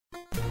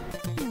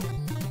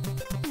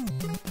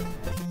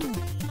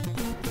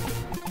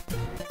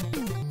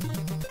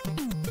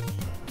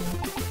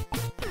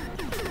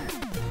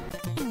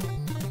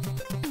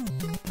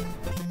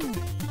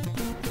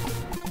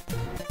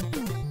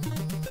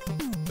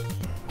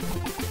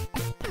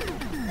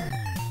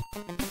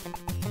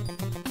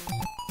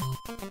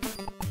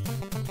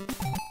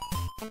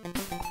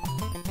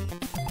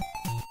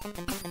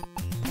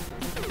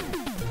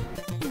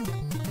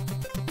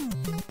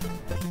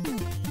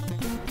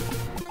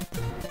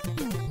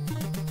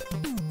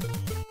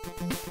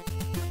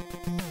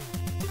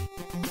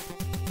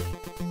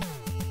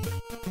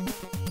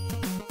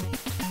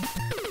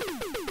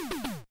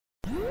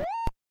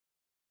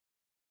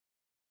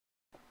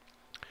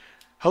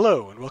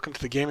Hello and welcome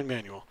to the Gaming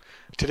Manual.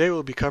 Today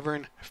we'll be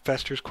covering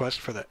Fester's Quest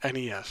for the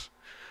NES.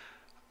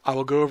 I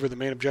will go over the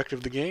main objective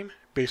of the game,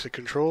 basic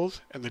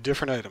controls, and the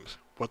different items,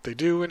 what they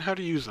do and how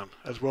to use them,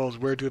 as well as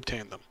where to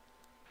obtain them.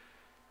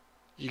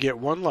 You get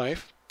 1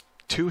 life,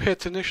 2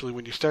 hits initially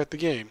when you start the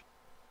game.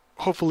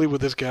 Hopefully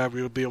with this guide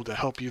we will be able to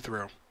help you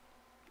through.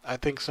 I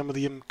think some of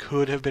them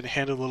could have been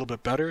handled a little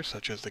bit better,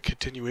 such as the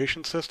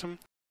continuation system.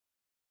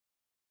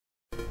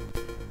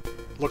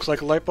 Looks like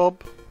a light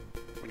bulb.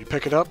 When you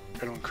pick it up,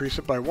 it'll increase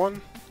it by 1.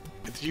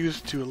 It's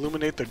used to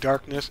illuminate the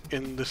darkness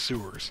in the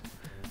sewers.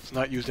 It's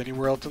not used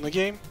anywhere else in the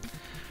game,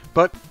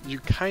 but you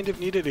kind of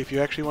need it if you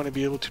actually want to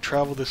be able to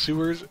travel the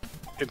sewers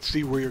and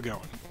see where you're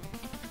going.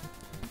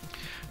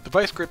 The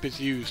vice grip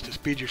is used to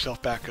speed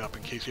yourself back up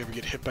in case you ever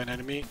get hit by an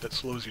enemy that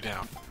slows you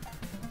down.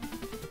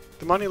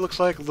 The money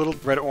looks like a little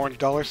red-orange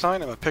dollar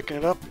sign, and by picking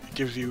it up, it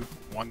gives you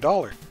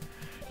 $1.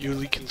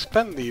 You can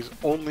spend these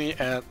only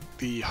at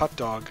the hot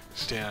dog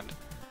stand.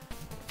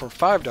 For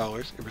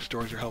 $5, it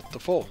restores your health to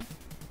full.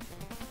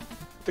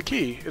 The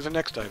key is the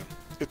next item.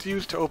 It's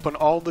used to open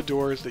all the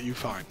doors that you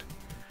find.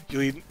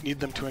 You'll need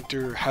them to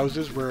enter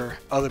houses where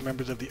other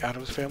members of the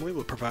Addams family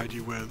will provide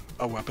you with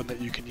a weapon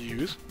that you can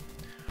use,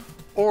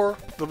 or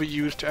they'll be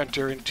used to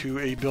enter into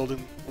a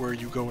building where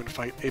you go and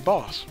fight a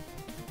boss.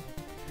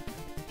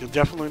 You'll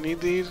definitely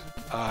need these.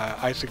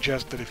 I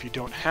suggest that if you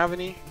don't have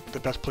any, the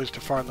best place to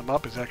farm them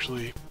up is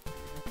actually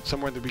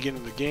somewhere in the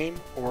beginning of the game,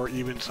 or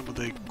even some of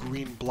the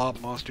green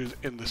blob monsters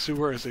in the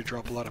sewer as they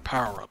drop a lot of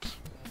power-ups.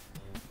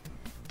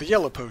 The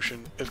yellow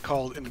potion is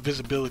called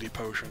Invisibility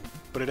Potion,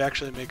 but it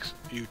actually makes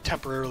you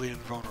temporarily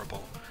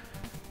invulnerable.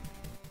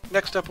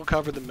 Next up we'll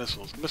cover the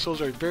missiles.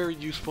 Missiles are very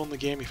useful in the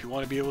game if you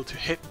want to be able to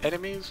hit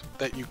enemies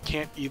that you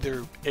can't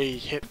either A,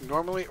 hit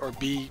normally, or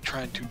B,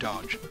 trying to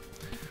dodge.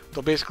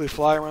 They'll basically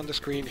fly around the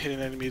screen, hitting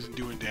enemies and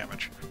doing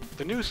damage.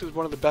 The noose is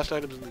one of the best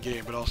items in the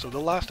game, but also the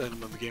last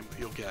item in the game that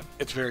you'll get.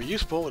 It's very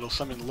useful. It'll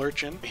summon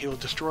Lurchin. He'll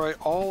destroy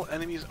all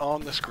enemies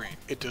on the screen.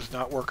 It does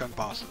not work on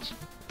bosses.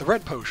 The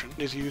red potion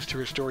is used to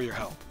restore your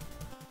health.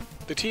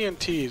 The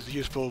TNT is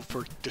useful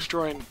for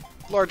destroying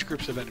large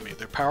groups of enemies.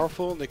 They're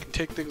powerful and they can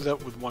take things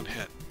out with 1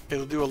 hit.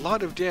 It'll do a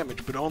lot of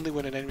damage, but only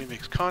when an enemy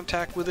makes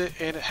contact with it,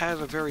 and it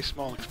has a very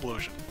small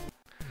explosion.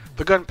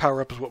 The gun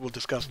power-up is what we'll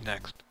discuss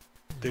next.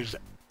 There's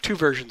 2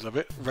 versions of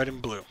it, red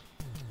and blue.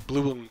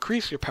 Blue will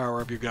increase your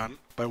power of your gun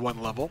by 1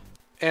 level,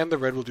 and the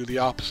red will do the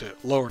opposite,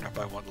 lowering it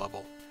by 1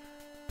 level.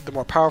 The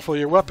more powerful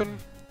your weapon,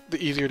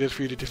 the easier it is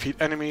for you to defeat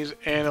enemies,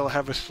 and it'll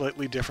have a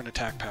slightly different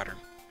attack pattern.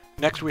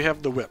 Next we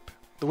have the whip.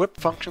 The whip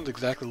functions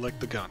exactly like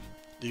the gun.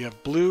 You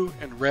have blue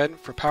and red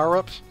for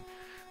power-ups.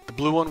 The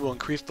blue one will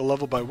increase the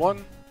level by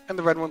 1, and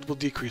the red ones will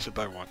decrease it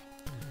by 1.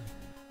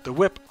 The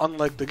whip,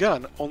 unlike the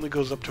gun, only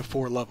goes up to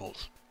 4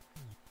 levels.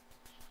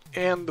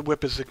 And the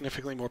whip is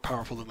significantly more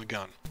powerful than the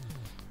gun.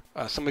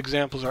 Some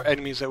examples are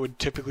enemies that would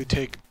typically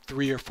take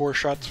 3 or 4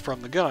 shots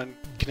from the gun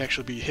can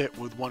actually be hit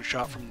with 1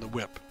 shot from the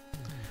whip.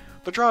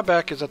 The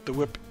drawback is that the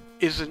whip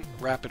isn't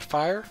rapid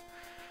fire,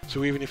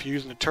 so even if you're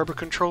using a turbo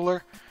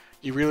controller,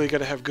 you really got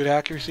to have good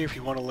accuracy if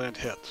you want to land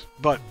hits.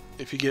 But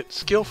if you get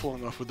skillful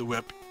enough with the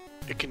whip,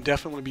 it can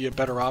definitely be a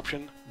better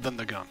option than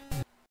the gun.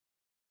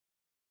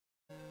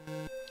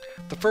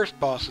 The first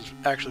boss is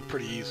actually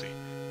pretty easy.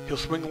 He'll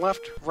swing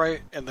left,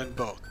 right, and then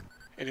both.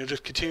 And he'll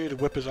just continue to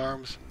whip his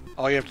arms.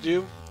 All you have to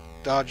do,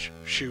 dodge,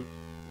 shoot,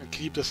 and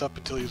keep this up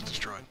until he's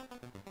destroyed.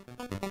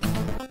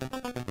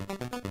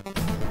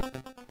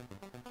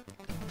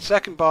 The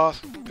second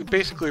boss is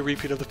basically a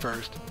repeat of the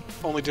first.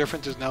 Only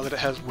difference is now that it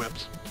has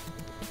whips.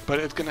 But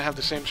it's going to have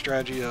the same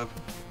strategy of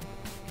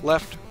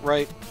left,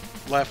 right,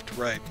 left,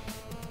 right.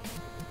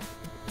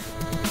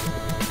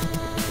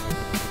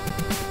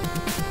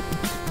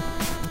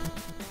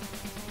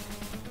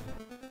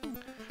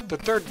 The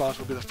third boss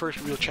will be the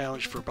first real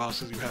challenge for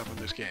bosses you have in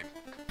this game.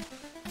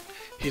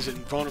 He's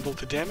invulnerable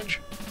to damage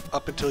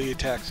up until he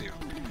attacks you.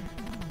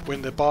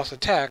 When the boss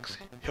attacks,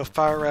 he'll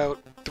fire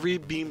out 3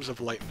 beams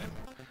of lightning.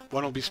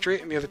 One will be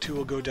straight and the other 2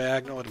 will go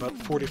diagonal at about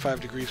 45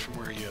 degrees from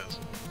where he is.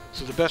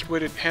 So the best way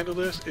to handle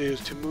this is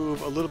to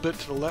move a little bit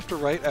to the left or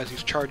right as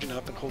he's charging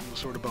up and holding the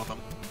sword above him.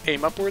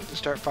 Aim upward and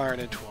start firing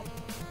into him.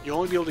 You'll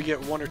only be able to get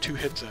 1 or 2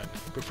 hits in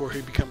before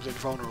he becomes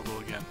invulnerable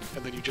again,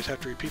 and then you just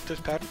have to repeat this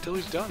pattern until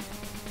he's done.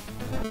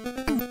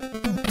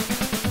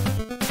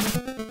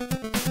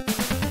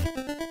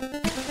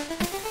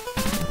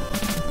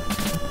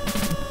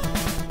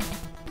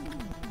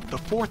 The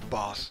fourth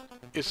boss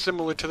is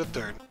similar to the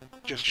third.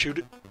 Just shoot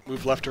it,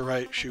 move left or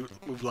right, shoot,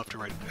 move left or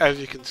right. As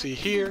you can see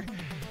here,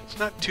 it's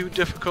not too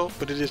difficult,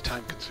 but it is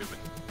time consuming.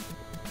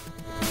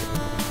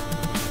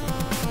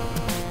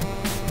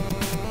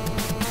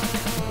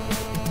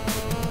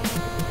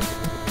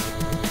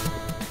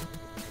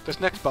 This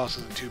next boss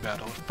isn't too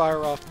bad. I'll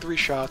fire off 3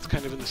 shots,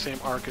 kind of in the same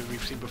arc as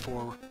we've seen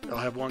before. I'll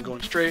have 1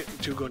 going straight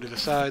and 2 going to the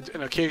sides,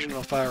 and occasionally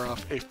I'll fire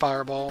off a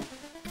fireball.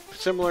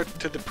 Similar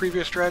to the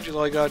previous strategies,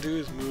 all you gotta do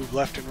is move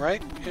left and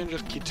right, and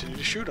just continue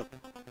to shoot them.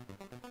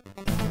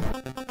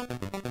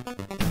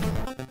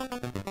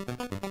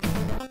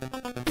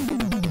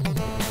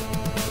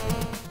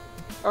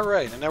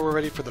 Alright, and now we're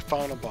ready for the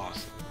final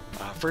boss.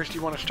 First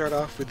you want to start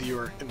off with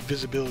your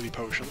invisibility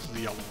potions, the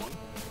yellow one,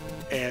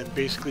 and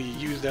basically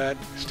use that,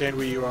 stand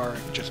where you are,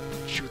 and just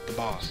shoot the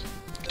boss.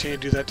 Continue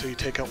to do that till you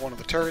take out one of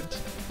the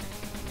turrets.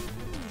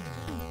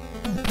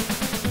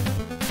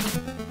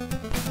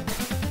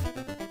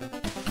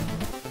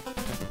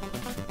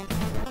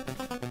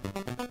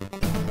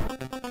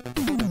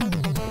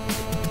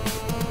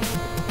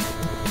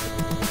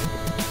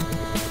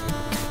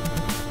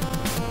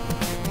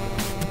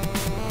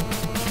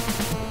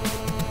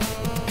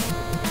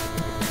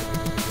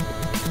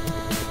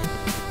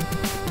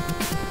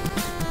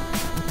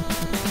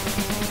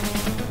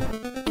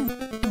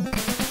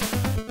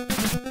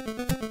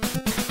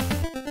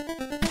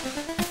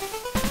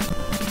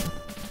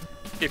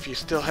 If you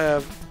still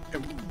have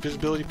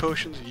invisibility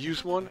potions,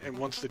 use one, and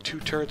once the two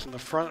turrets in the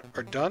front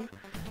are done,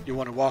 you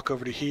want to walk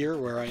over to here,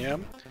 where I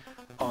am,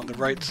 on the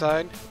right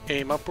side,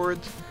 aim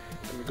upwards,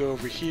 then we go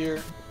over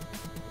here,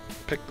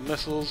 pick the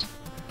missiles,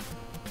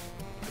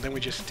 and then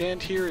we just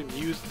stand here and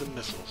use the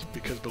missiles,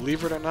 because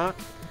believe it or not,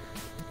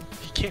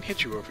 he can't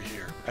hit you over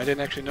here. I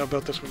didn't actually know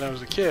about this when I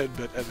was a kid,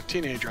 but as a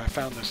teenager I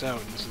found this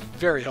out, and this is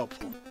very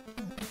helpful.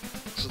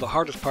 So the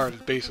hardest part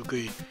is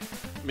basically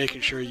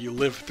making sure you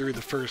live through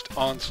the first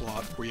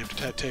onslaught where you have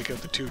to take out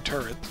the two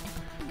turrets.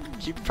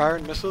 Keep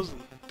firing missiles and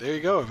there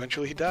you go,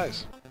 eventually he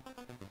dies.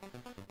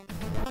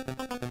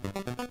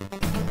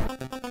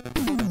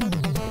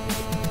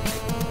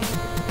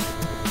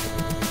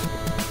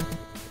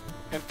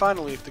 And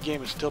finally, if the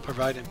game is still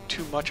providing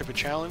too much of a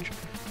challenge,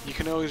 you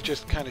can always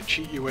just kind of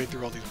cheat your way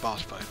through all these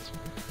boss fights.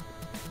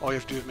 All you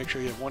have to do is make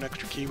sure you have one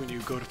extra key when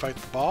you go to fight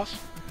the boss.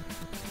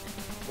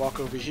 Walk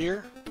over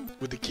here,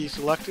 with the key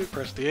selected,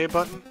 press the A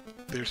button.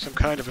 There's some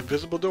kind of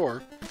invisible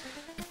door.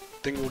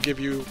 Thing will give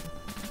you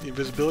the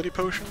invisibility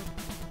potion,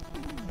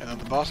 and then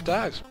the boss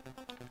dies.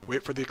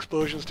 Wait for the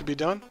explosions to be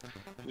done,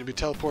 and you'll be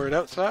teleported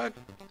outside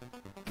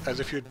as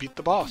if you had beat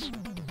the boss.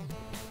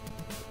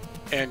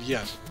 And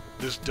yes,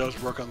 this does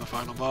work on the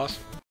final boss.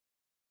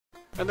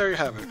 And there you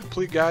have it, a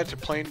complete guide to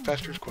playing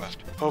Fester's Quest.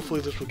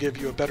 Hopefully this will give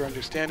you a better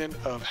understanding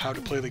of how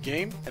to play the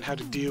game and how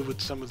to deal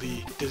with some of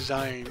the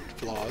design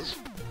flaws.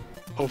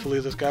 Hopefully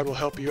this guide will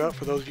help you out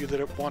for those of you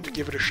that want to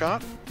give it a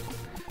shot.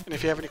 And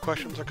if you have any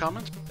questions or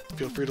comments,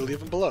 feel free to leave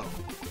them below.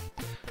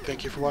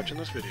 Thank you for watching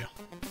this video.